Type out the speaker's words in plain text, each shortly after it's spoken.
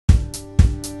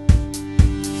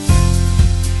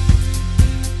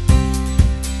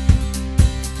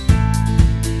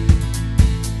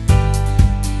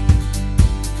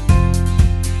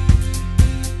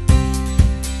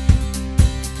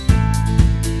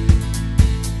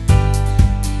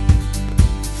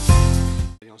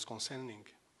concerning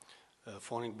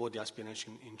foreign body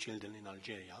aspiration in children in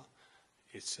Algeria.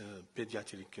 It's a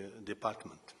pediatric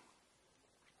department.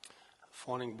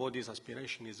 Foreign bodies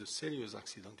aspiration is a serious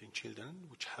accident in children,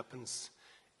 which happens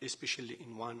especially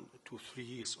in 1 to 3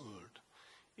 years old.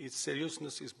 Its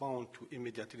seriousness is bound to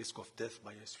immediate risk of death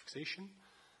by asphyxiation,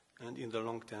 and in the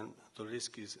long term, the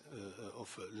risk is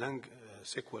of lung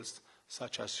sequels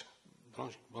such as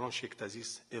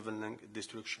bronchiectasis, even lung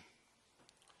destruction.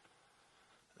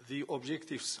 The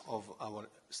objectives of our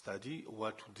study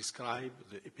were to describe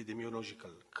the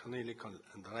epidemiological, clinical,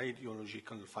 and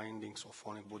radiological findings of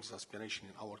foreign bodies aspiration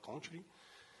in our country,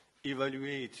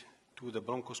 evaluate to the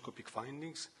bronchoscopic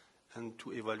findings, and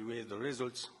to evaluate the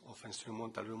results of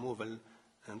instrumental removal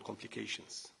and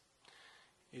complications.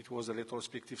 It was a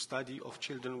retrospective study of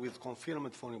children with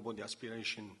confirmed foreign body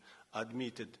aspiration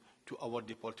admitted to our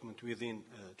department within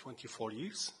 24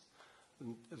 years.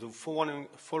 The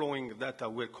following data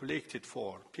were collected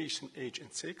for patient age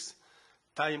and sex,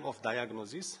 time of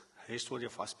diagnosis, history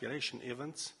of aspiration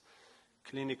events,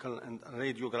 clinical and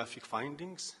radiographic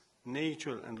findings,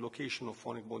 nature and location of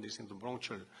foreign bodies in the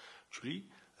bronchial tree,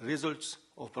 results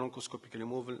of bronchoscopic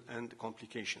removal, and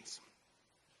complications.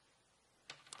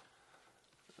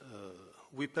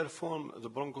 We perform the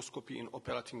bronchoscopy in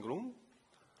operating room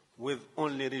with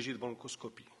only rigid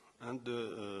bronchoscopy. And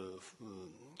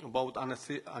about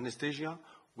anesthesia,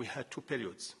 we had 2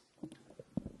 periods.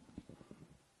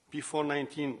 Before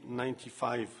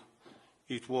 1995,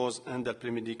 it under under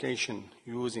premedication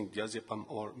using diazepam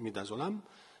or midazolam,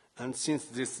 and since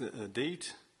this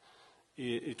date,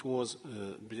 it was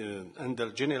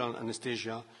under general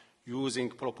anesthesia using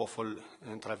propofol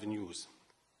intravenous.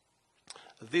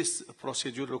 This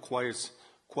procedure requires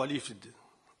qualified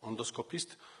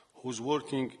endoscopist who's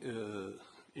working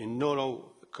in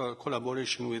neuro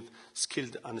collaboration with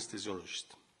skilled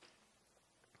anesthesiologist.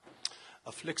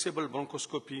 A flexible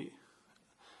bronchoscopy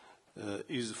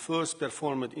is first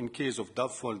performed in case of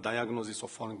doubtful diagnosis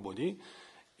of foreign body.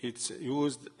 It's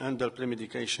used under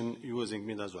premedication using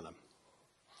midazolam.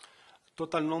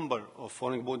 Total number of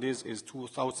foreign bodies is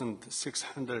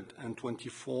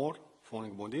 2,624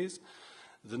 foreign bodies.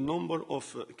 The number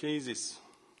of cases,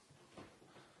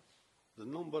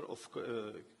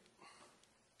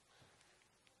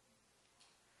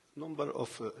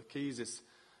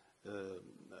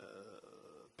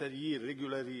 per year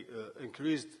regularly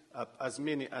increased up as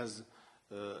many as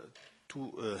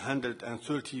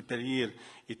 230 per year.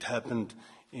 It happened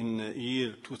in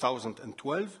year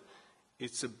 2012.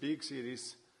 It's a big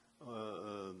series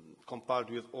compared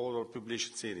with other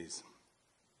published series.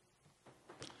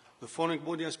 The foreign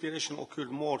body aspiration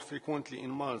occurred more frequently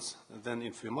in males than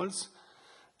in females,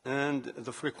 and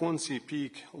the frequency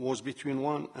peak was between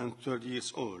 1 and 3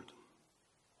 years old.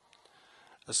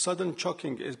 A sudden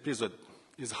choking episode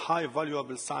is a high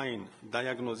valuable sign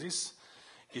diagnosis.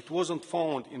 It wasn't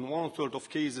found in 1/3 of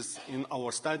cases in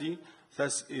our study,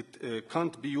 thus it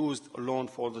can't be used alone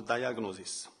for the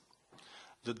diagnosis.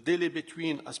 The delay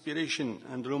between aspiration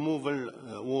and removal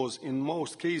was in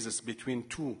most cases between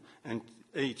 2 and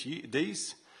 8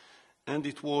 days, and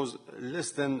it was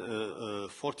less than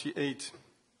 48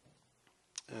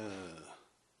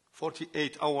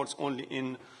 hours only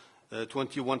in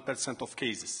 21% of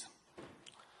cases.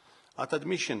 At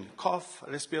admission, cough,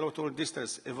 respiratory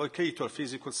distress, evacuator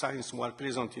physical signs were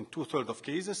present in 2/3 of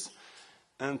cases,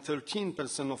 and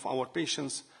 13% of our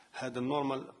patients had a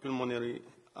normal pulmonary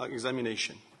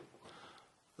examination.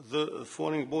 The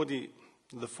foreign body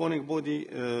were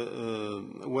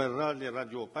rarely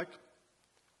radiopaque.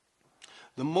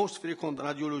 The most frequent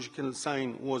radiological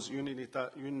sign was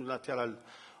unilateral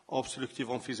obstructive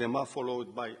emphysema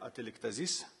followed by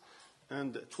atelectasis,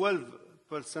 and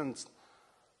 12%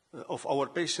 of our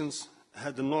patients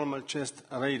had a normal chest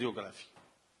radiography.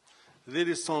 There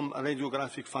is some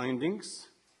radiographic findings,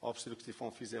 obstructive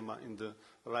emphysema in the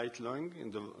right lung,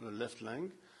 in the left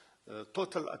lung,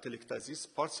 total atelectasis,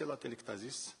 partial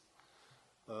atelectasis,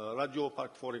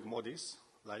 radiopaque foreign bodies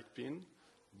like pin,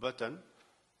 button,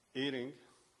 earring,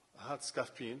 heart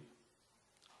scuff pin,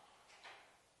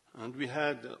 and we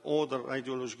had other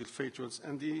radiological features.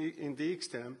 And in the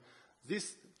exam,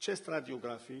 this chest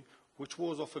radiography, which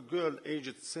was of a girl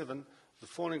aged 7, the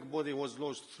foreign body was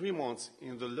lost 3 months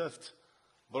in the left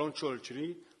bronchial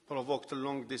tree, provoked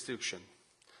lung destruction.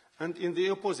 And in the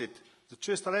opposite, the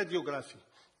chest radiography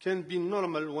can be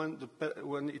normal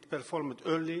when it performed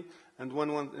early and when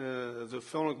the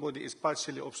foreign body is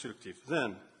partially obstructive.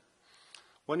 Then,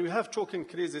 when we have choke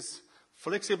increases,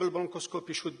 flexible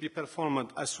bronchoscopy should be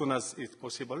performed as soon as it's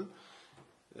possible.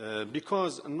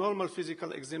 because normal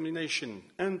physical examination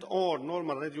and or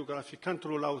normal radiography can't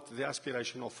rule out the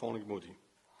aspiration of foreign body.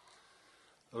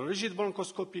 Rigid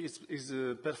bronchoscopy is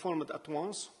performed at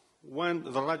once when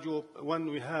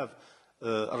we have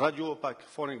a radio-opaque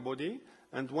foreign body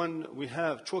and when we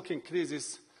have choking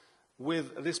crisis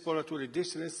with respiratory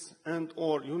distress and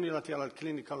or unilateral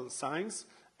clinical signs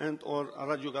and or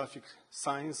radiographic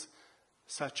signs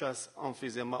such as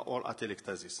emphysema or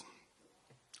atelectasis.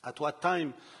 At what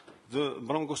time the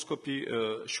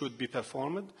bronchoscopy should be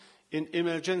performed? In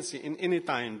emergency, in any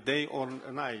time, day or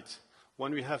night,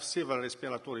 when we have severe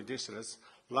respiratory distress,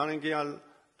 laryngeal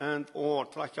and or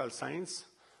tracheal signs,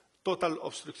 total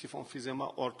obstructive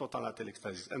emphysema or total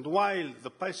atelectasis. And while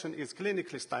the patient is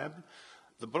clinically stable,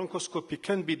 the bronchoscopy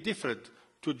can be deferred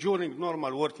to during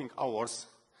normal working hours.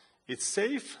 It's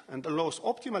safe and allows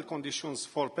optimal conditions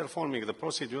for performing the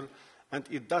procedure, and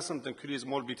it doesn't increase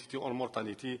morbidity or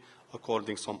mortality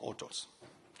according to some authors.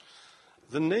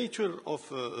 The nature of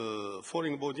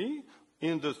foreign body,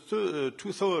 in the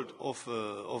two-thirds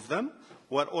of them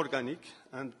were organic,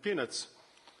 and peanuts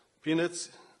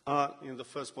are in the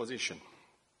first position.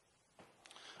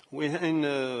 In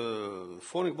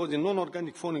foreign body,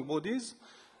 non-organic foreign bodies,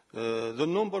 the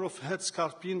number of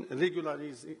headscarf pin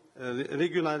regularly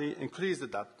increased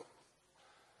that.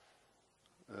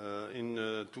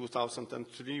 In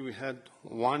 2003, we had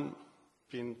 1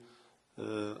 pin,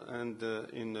 and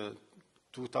in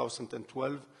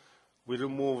 2012, we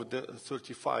removed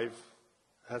 35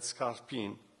 headscarf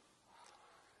pin.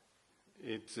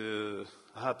 It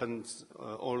happens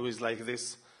always like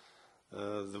this.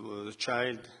 The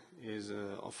child is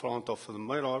in front of the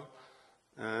mirror,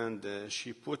 and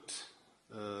she put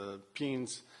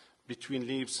pins between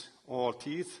lips or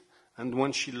teeth, and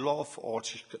when she laughs or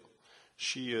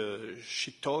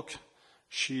she talks,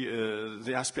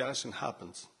 the aspiration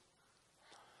happens.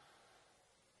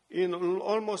 In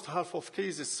almost half of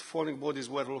cases, foreign bodies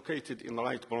were located in the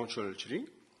right bronchial tree.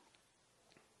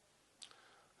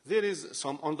 There is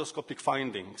some endoscopic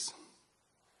findings.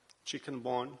 Chicken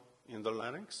bone in the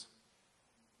larynx.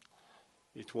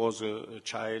 It was a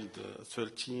child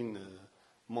 13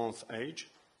 months age.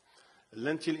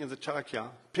 Lentil in the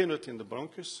trachea, peanut in the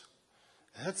bronchus.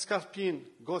 Headscarf pin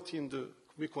got in the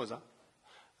mucosa.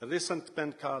 Recent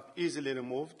pen cap easily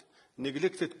removed.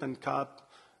 Neglected pen cap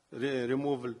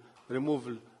removal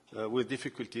with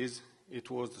difficulties. It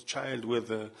was the child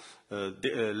with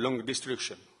lung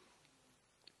destruction.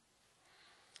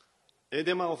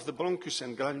 Edema of the bronchus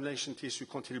and granulation tissue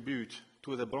contribute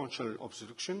to the bronchial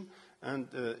obstruction, and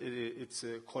it's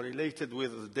correlated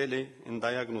with delay in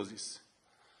diagnosis.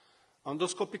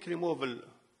 Endoscopic removal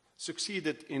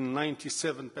succeeded in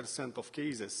 97% of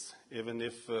cases, even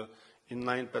if in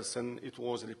 9% it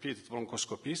was repeated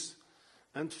bronchoscopies,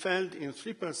 and failed in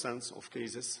 3% of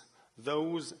cases.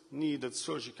 Those needed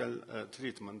surgical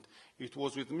treatment. It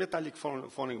was with metallic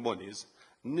foreign bodies,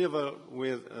 never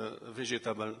with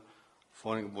vegetable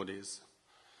foreign bodies.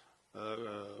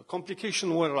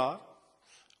 Complications were rare.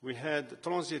 We had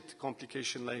transient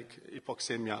complications like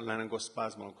hypoxemia,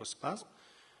 laryngospasm, bronchospasm,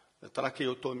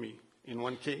 tracheotomy in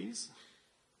one case,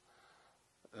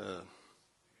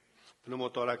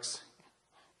 pneumothorax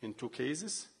in 2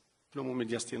 cases,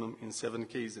 pneumomediastinum in 7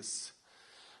 cases.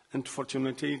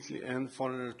 Unfortunately,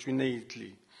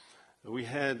 we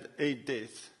had 8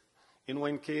 deaths. In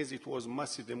one case, it was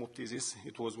massive hemoptysis.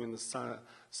 It was when the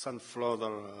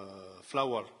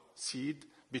sunflower seed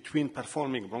between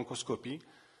performing bronchoscopy.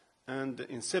 And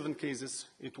in 7 cases,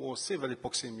 it was severe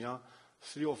hypoxemia,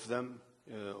 3 of them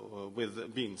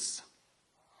with beans.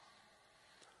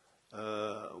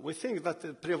 We think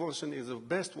that prevention is the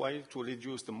best way to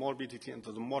reduce the morbidity and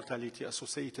the mortality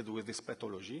associated with this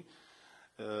pathology.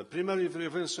 Primary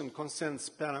prevention concerns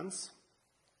parents.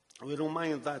 We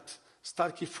remind that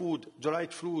starchy food,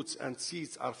 dried fruits, and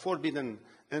seeds are forbidden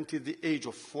until the age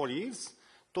of 4 years.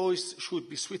 Toys should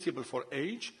be suitable for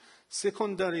age.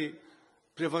 Secondary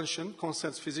prevention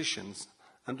concerns physicians.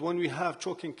 And when we have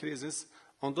choking crisis,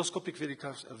 endoscopic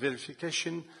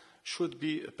verification should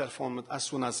be performed as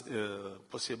soon as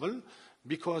possible,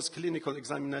 because clinical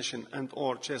examination and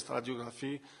or chest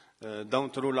radiography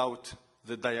don't rule out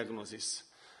the diagnosis.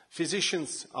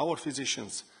 Our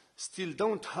physicians still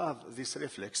don't have this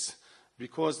reflex,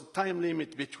 because the time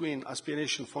limit between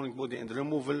aspiration foreign body and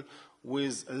removal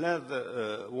was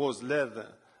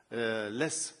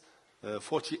less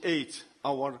 48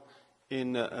 hours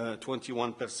in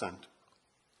 21%.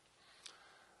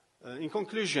 In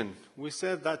conclusion, we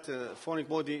said that foreign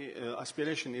body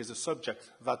aspiration is a subject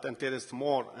that interests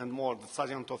more and more the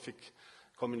scientific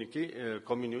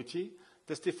community.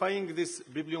 testifying this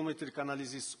bibliometric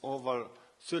analysis over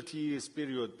 30 years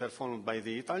period performed by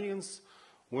the Italians,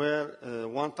 where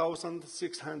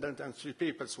 1,603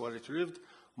 papers were retrieved.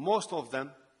 Most of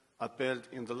them appeared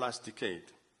in the last decade.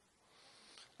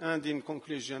 And in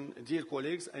conclusion, dear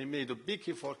colleagues, I made a big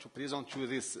effort to present you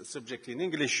this subject in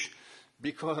English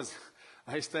because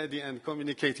I study and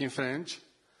communicate in French.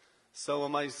 So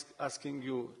am I asking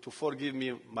you to forgive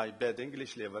me my bad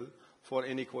English level. For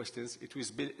any questions,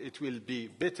 it will be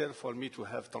better for me to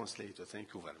have translator.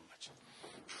 Thank you very much.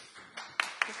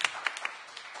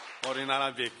 Or in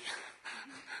Arabic.